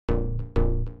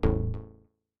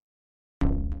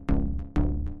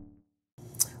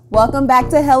Welcome back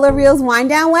to Hella Reels Wind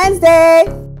Down Wednesday.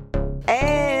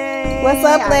 Hey. What's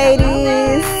up,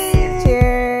 ladies?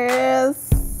 Cheers.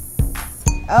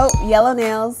 Oh, yellow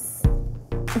nails.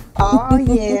 Oh,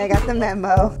 yeah, I got the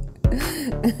memo.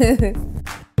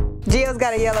 Gio's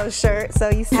got a yellow shirt, so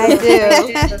you see.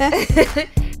 I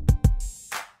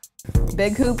do.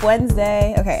 Big Hoop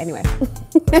Wednesday. Okay, anyway.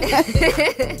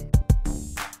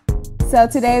 So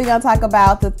today we're going to talk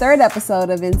about the third episode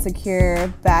of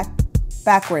Insecure,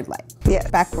 Backwards like.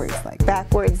 Backwards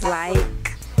like.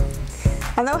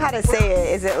 I don't know how to say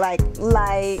it. Is it like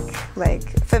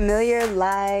familiar,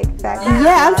 like? Backwards,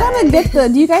 yeah, I'm trying to get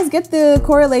do you guys get the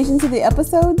correlation to the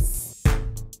episodes?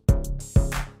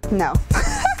 No.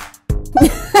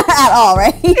 At all,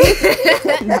 right?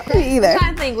 No, me either. I'm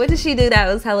trying to think, what did she do that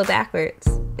was hella backwards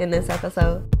in this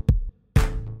episode?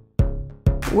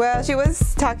 Well, she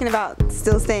was talking about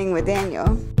still staying with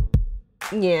Daniel.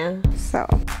 Yeah. So.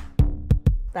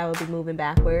 That would be moving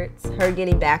backwards. Her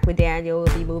getting back with Daniel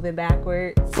would be moving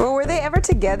backwards. Well, were they ever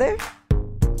together?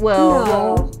 Well,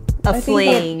 No. a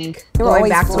fling. they were Going always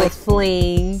back to a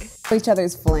fling. Each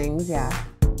other's flings, yeah.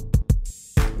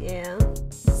 Yeah.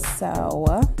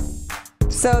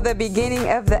 So the beginning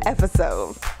of the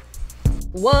episode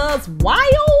was wild.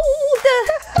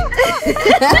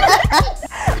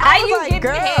 How you like, get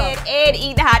girl. head and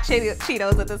eat hot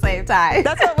Cheetos at the same time?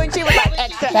 That's what when she was like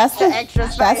extra,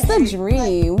 That's spicy. the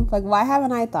dream. Like, why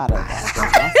haven't I thought of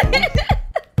that?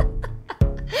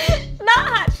 Not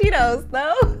hot Cheetos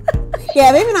though.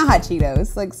 Yeah, maybe not hot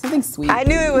Cheetos. Like something sweet. I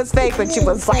knew it was fake, but she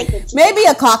was like, Maybe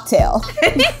a cocktail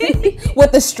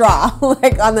with a straw,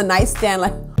 like on the nightstand,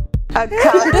 like. a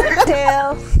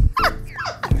cocktail.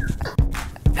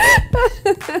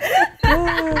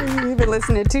 You've been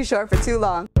listening to Too Short for too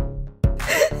long.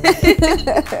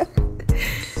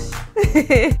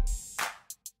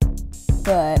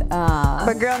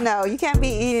 But girl, no, you can't be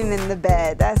eating in the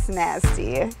bed. That's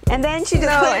nasty. And then she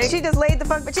just laid the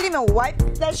fuck, but she didn't even wipe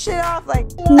that shit off. Like,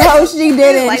 no, she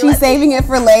didn't. Like, She's saving it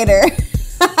for later.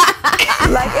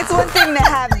 like it's one thing to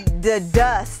have the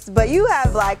dust, but you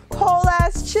have like whole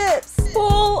ass chips.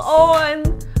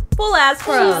 Full ass She's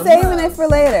crumbs. saving it for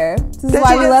later. This is That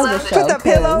why you we just love the show. Put the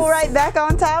pillow right back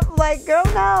on top. Like, girl,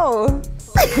 no.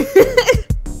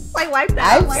 Like wipe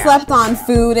that. I've slept on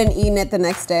food and eaten it the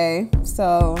next day.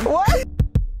 So What?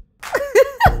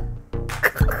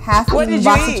 What half-eaten did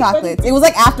box you of eat? chocolates. It was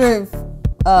like after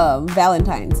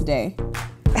Valentine's Day.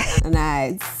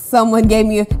 And someone gave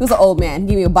me, it was an old man,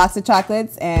 gave me a box of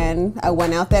chocolates, and I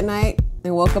went out that night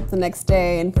and woke up the next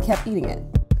day and kept eating it.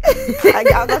 I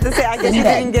was about to say, I guess you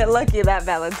didn't get lucky that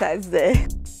Valentine's Day.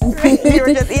 You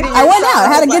were just eating. I went out,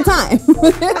 had a good time.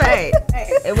 Right.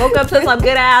 It woke up to some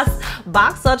good ass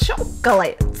box of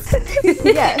chocolates.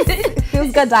 Yes, it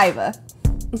was Godiva.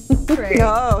 Right.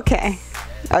 Oh, okay.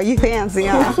 Oh, you fancy,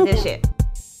 huh? Good shit.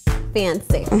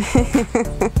 Fancy.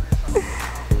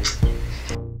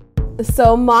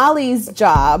 So Molly's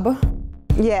job,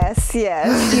 Yes.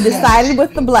 she decided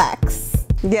with the blacks,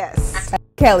 Yes.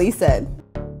 Kelly said.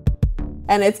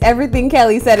 And it's everything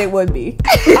Kelly said it would be.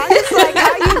 I'm just like,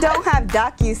 how you don't have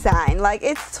DocuSign? Like,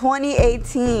 it's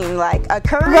 2018. Like, a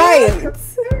current. Right.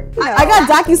 No. I got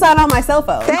DocuSign on my cell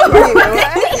phone. Thank you.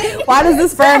 Right? Why does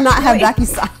this firm not have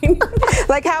DocuSign?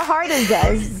 Like, how hard is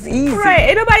that? It's easy. Right.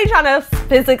 Ain't nobody trying to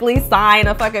physically sign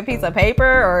a fucking piece of paper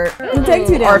or It takes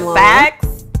too damn long. fax.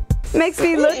 Makes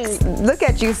me look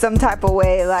at you some type of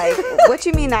way. Like, what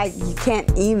you mean you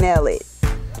can't email it?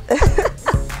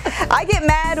 I get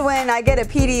mad when I get a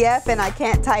PDF and I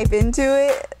can't type into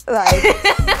it. Like,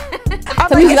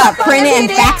 So you gotta print it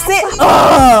and fax it?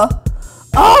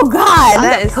 Oh God.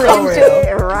 That is so print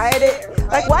real. it, write it.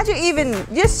 Like, why'd you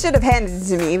just should have handed it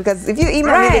to me? Because if you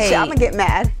email me this shit, I'm gonna get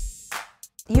mad.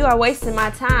 You are wasting my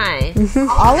time.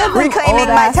 All of them Reclaiming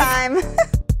my old-ass time.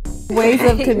 ways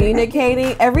of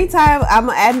communicating. Every time, I'm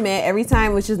gonna admit, every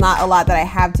time, which is not a lot, that I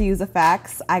have to use a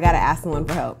fax, I gotta ask someone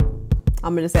for help.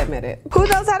 I'm gonna just admit it. Who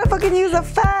knows how to fucking use a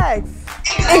fax?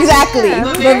 Exactly.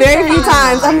 But very few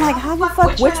times, I'm like, how the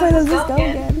fuck, which way does this go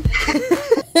again?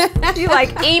 You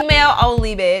like email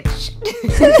only, bitch.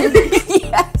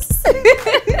 Yes.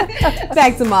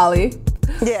 Back to Molly.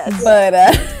 Yes. But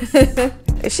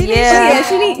She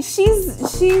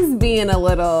she's being a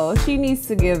little, she needs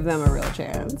to give them a real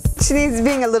chance. She needs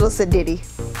being a little sedity.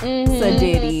 So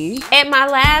Diddy. At my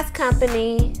last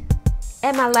company.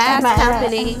 My last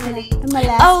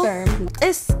firm.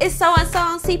 It's so and so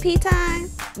on CP time.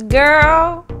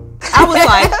 Girl, I was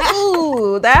like,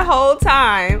 ooh, that whole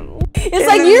time. It's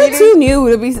like you're too new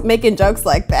to be making jokes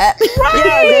like that.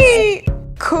 Right.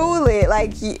 Cool it. Like,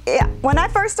 Like, yeah, when I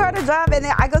first start a job and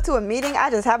then I go to a meeting,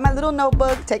 I just have my little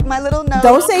notebook, take my little notes.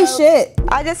 Don't say shit.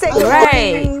 I just say good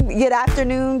morning, good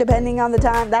afternoon, depending on the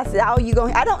time. That's how you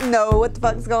going. I don't know what the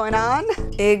fuck's going on.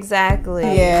 Exactly.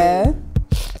 Yeah.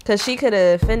 Because she could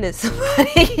have offended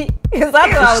somebody. Because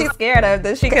that's what I was scared of,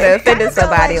 that she could have offended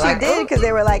somebody. Like she did, because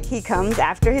they were like, he comes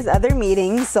after his other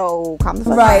meetings, so calm the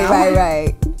fuck down.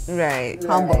 Right.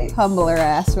 Humble her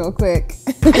ass real quick.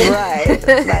 Right.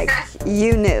 Like,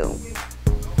 you knew.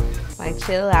 Like,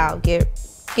 chill out. Get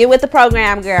with the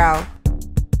program, girl.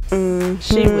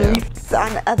 She will. So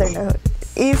on the other note,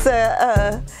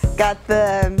 Issa got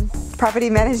the property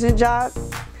management job.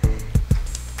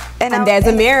 And there's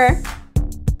a mirror.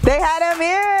 They had a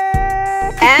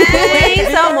mirror. And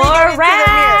some more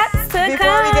raps to come.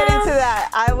 Before we get into that,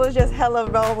 I was just hella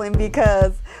rolling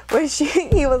because when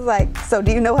he was like, so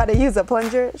do you know how to use a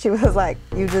plunger? She was like,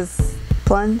 you just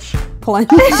plunge. That's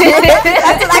what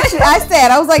actually I said.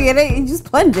 I was like, it ain't, you just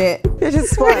plunge it. You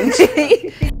just plunge.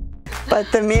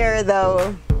 But the mirror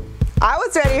though, I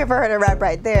was ready for her to rap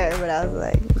right there, but I was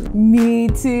like, me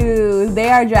too. They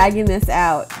are dragging this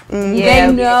out. Yeah,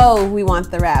 they know we want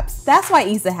the raps. That's why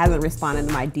Issa hasn't responded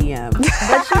to my DM.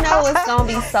 But you know it's gonna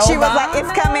be so she was like,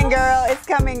 it's coming, girl. It's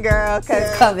coming, girl.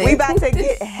 Because we about to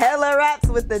get hella raps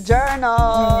with the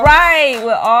journal. Right,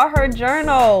 with all her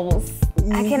journals.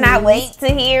 I cannot wait to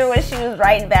hear what she was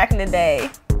writing back in the day.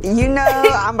 You know,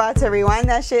 I'm about to rewind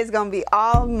that shit. It's gonna be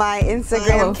all my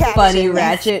Instagram captions. Funny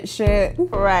ratchet shit.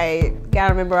 Right.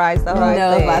 Gotta memorize the whole thing.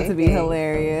 It's about to be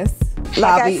hilarious.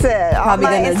 Like I said, all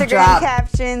my Instagram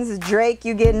captions, Drake,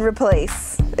 you getting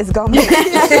replaced. It's gonna be. She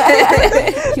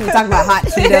was talking about hot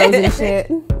Cheetos and shit.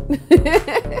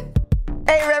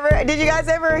 Hey, remember, did you guys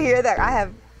ever hear that? I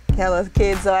have hella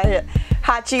kids, so I hear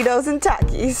hot Cheetos and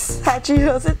Takis. Hot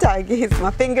Cheetos and Takis.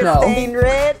 My fingers stained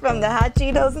red from the hot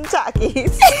Cheetos and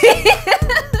Takis.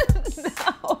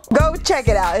 No. Go check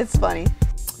it out. It's funny.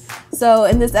 So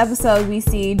in this episode, we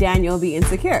see Daniel be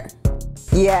insecure.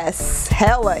 Yes,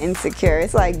 hella insecure.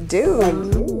 It's like,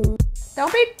 dude.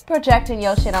 Don't be projecting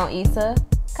your shit on Issa.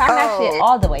 Calm that shit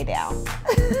all the way down.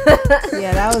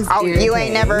 Yeah, that was irritating. You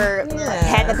ain't never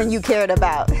had nothing you cared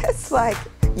about. It's like,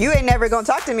 you ain't never gonna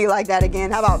talk to me like that again.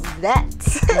 How about that?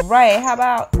 Right, how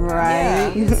about?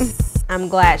 Right. Yeah. I'm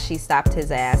glad she stopped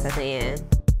his ass at the end.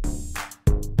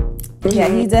 Yeah,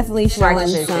 he's definitely showing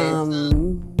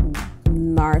some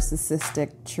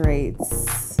narcissistic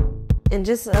traits. And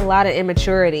just a lot of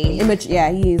immaturity. Yeah,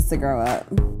 he needs to grow up.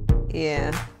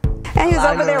 Yeah. And he was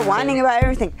over there whining about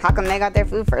everything. How come they got their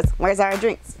food first? Where's our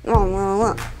drinks?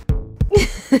 Oh,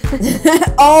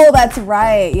 that's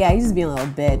right. Yeah, he's just being a little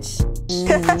bitch.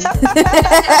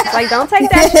 Like, don't take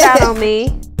that shit out on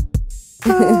me.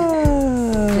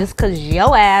 Just because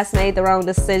your ass made the wrong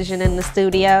decision in the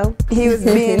studio. He was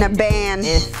being a band.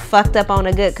 And fucked up on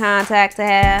a good contact to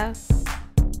have.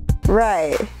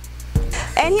 Right.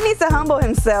 And he needs to humble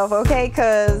himself, okay?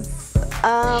 Because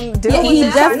he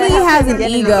definitely has an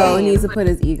ego and needs to put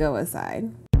his ego aside.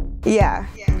 Yeah.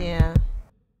 Yeah.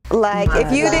 Like,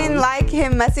 if you didn't like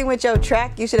him messing with your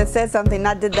track, you should have said something,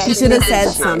 not did that. You should have said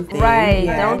something. Right.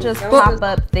 Yeah. Don't just pop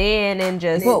up then and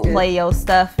just play your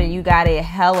stuff and you got it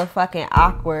hella fucking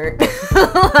awkward.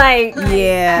 Like,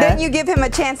 yeah. Then you give him a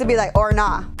chance to be like, or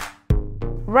nah.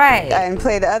 Right. And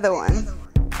play the other one.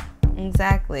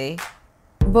 Exactly.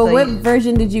 But so what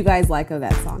version did you guys like of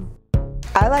that song?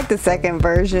 I like the second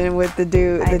version with the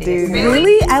dude.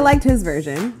 Really? I liked his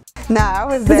version. Nah, I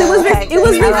was there. It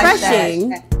was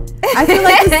refreshing. I feel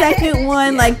like the second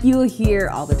one, like, you'll hear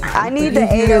all the time. I need the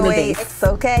 808s,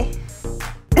 okay?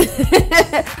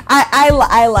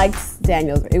 I liked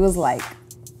Daniel's. It was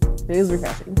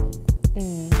refreshing.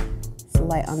 It's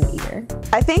light on the ear.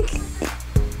 I think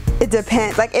it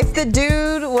depends. Like, if the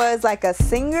dude was like a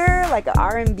singer, like an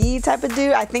R&B type of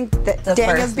dude, I think that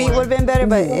Daniel's beat would have been better.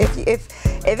 But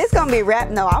if it's gonna be rap,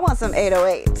 no, I want some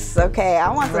 808s. Okay, I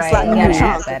want some slap in the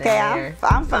trunk. Okay,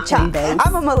 I'm from Chop.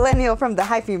 I'm a millennial from the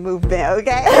hyphy movement.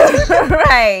 Okay,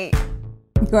 right.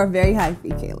 You are very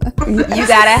hyphy, Kayla. You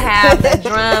gotta have the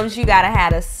drums. You gotta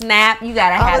have a snap. You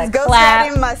gotta have a clap.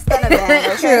 I was my stunner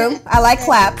band. Okay? True. I like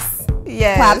claps.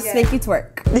 Yeah, claps make you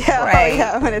twerk. Yeah, right.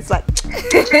 Yeah, when it's like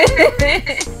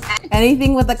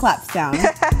anything with a clap sound.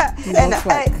 And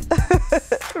twerk.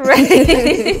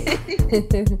 Right.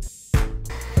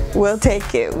 We'll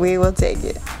take it. We will take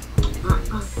it.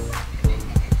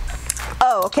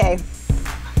 Oh, okay.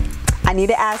 I need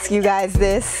to ask you guys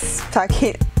this.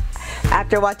 Talking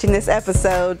after watching this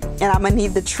episode, and I'm gonna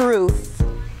need the truth.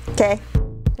 Okay.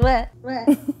 What?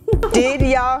 Did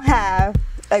y'all have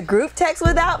a group text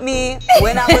without me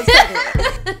when I was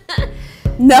pregnant?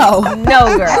 No.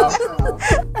 No, girl.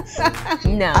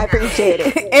 No. I appreciate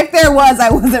it. If there was, I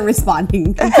wasn't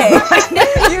responding. Okay.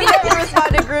 You never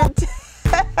respond to group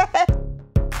chat.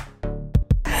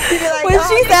 Like, When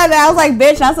she said that, I was like,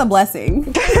 bitch, that's a blessing.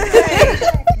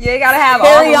 You gotta have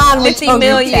Carry all on with 50 your group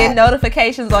million chat.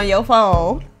 notifications on your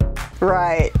phone.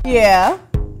 right. Yeah.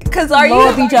 Cause are you Blow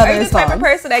up each the other's type of phones.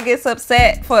 person that gets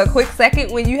upset for a quick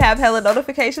second when you have hella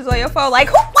notifications on your phone? Like,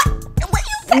 who? What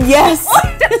you? Yes.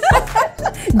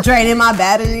 Draining my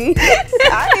battery.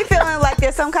 I be feeling like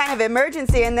there's some kind of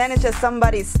emergency, and then it's just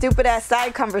somebody's stupid ass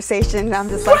side conversation, and I'm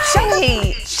just like,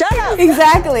 shut up.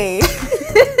 Exactly.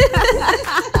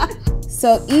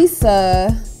 So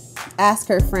Issa asked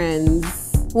her friends.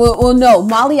 Well, no,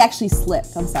 Molly actually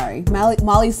slipped. I'm sorry.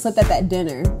 Molly slipped at that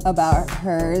dinner about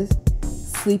her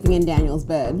sleeping in Daniel's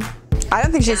bed. I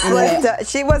don't think she slipped.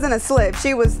 She wasn't a slip.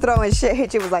 She was throwing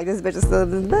shit. She was like, this bitch is still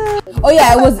in bed. Oh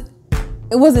yeah,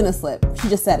 it wasn't a slip. She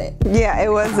just said it. Yeah, it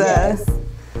was Yes.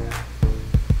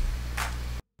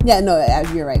 Yeah, no,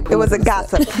 you're right. It was a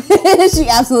gossip. She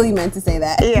absolutely meant to say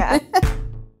that. Yeah.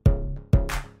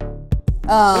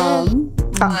 All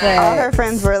her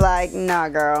friends were like, nah,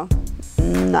 girl.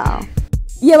 No.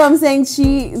 Yeah, but I'm saying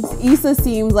Issa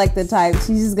seems like the type,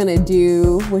 she's just gonna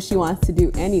do what she wants to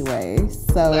do anyway.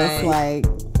 So It's like,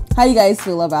 how do you guys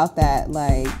feel about that?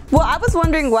 Like, Well, I was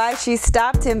wondering why she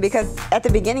stopped him, because at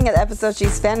the beginning of the episode,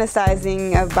 she's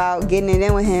fantasizing about getting it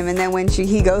in with him. And then when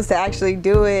he goes to actually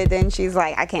do it, then she's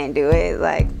like, I can't do it.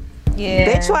 Like, Yeah.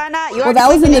 bitch, why not? well, that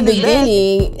was in the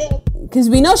beginning. Because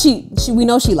we know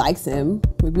she likes him.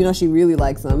 We know she really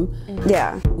likes him.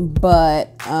 Yeah. But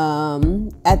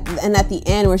at the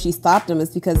end where she stopped him is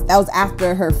because that was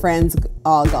after her friends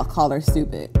all called her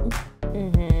stupid.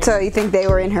 So you think they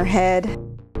were in her head?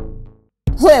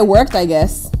 So it worked, I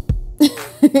guess.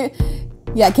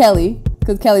 Yeah, Kelly.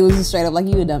 Because Kelly was just straight up like,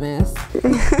 you a dumbass.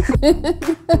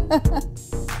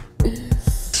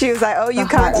 She was like, oh, you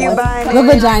concubine. The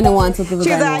vagina wants what the She was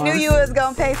vagina like, I knew wants. you was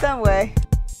going to pay some way.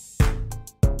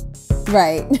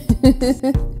 Right.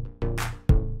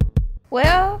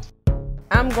 Well,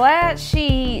 I'm glad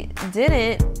she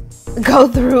didn't go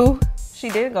through. She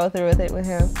did go through with it with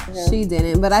him. She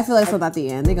didn't, but I feel like so at the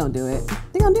end they're gonna do it.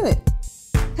 They're gonna do it.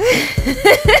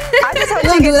 I just hope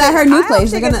They're she gonna do gets that at her I new hope place.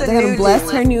 she They're gets a gonna new bless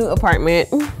dude. her new apartment.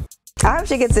 I hope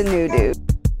she gets a new dude.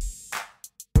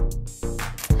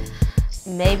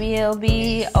 Maybe it'll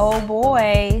be old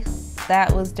boy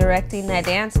that was directing that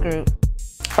dance group.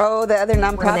 Oh, the other When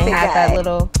nonprofit they had guy. that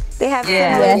little. They have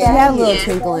Yeah, she had a little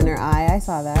twinkle in her eye. I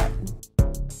saw that.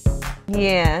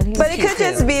 Yeah. he was But it cute could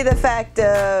just too. be the fact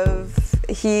of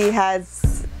he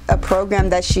has a program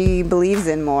that she believes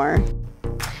in more.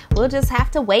 We'll just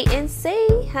have to wait and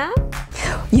see, huh?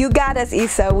 You got us,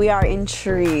 Issa. We are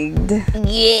intrigued.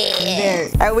 Yeah.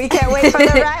 And we can't wait for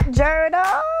the rap journal.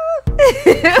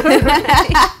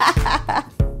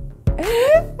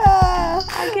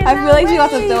 I feel like she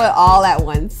wants to throw it all at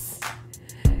once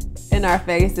in our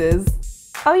faces.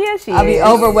 Oh yeah, she I'll be is.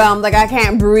 overwhelmed. Like I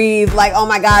can't breathe. Like oh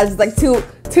my god, it's like too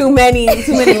many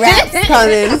raps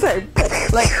coming.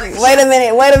 Like wait a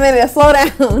minute, slow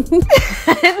down.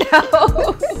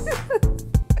 No.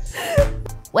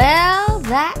 Well,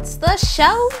 that's the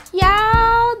show,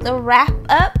 y'all. The wrap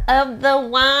up of the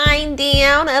wind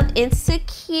down of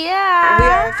Insecure. We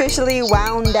are officially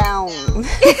wound down.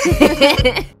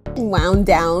 Wound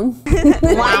down.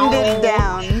 Winded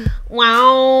down.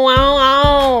 Wow, wow,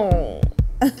 wow.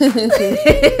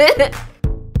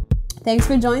 Thanks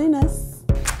for joining us.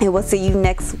 And we'll see you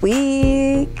next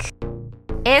week.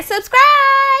 And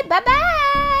subscribe.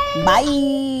 Bye-bye.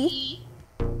 Bye.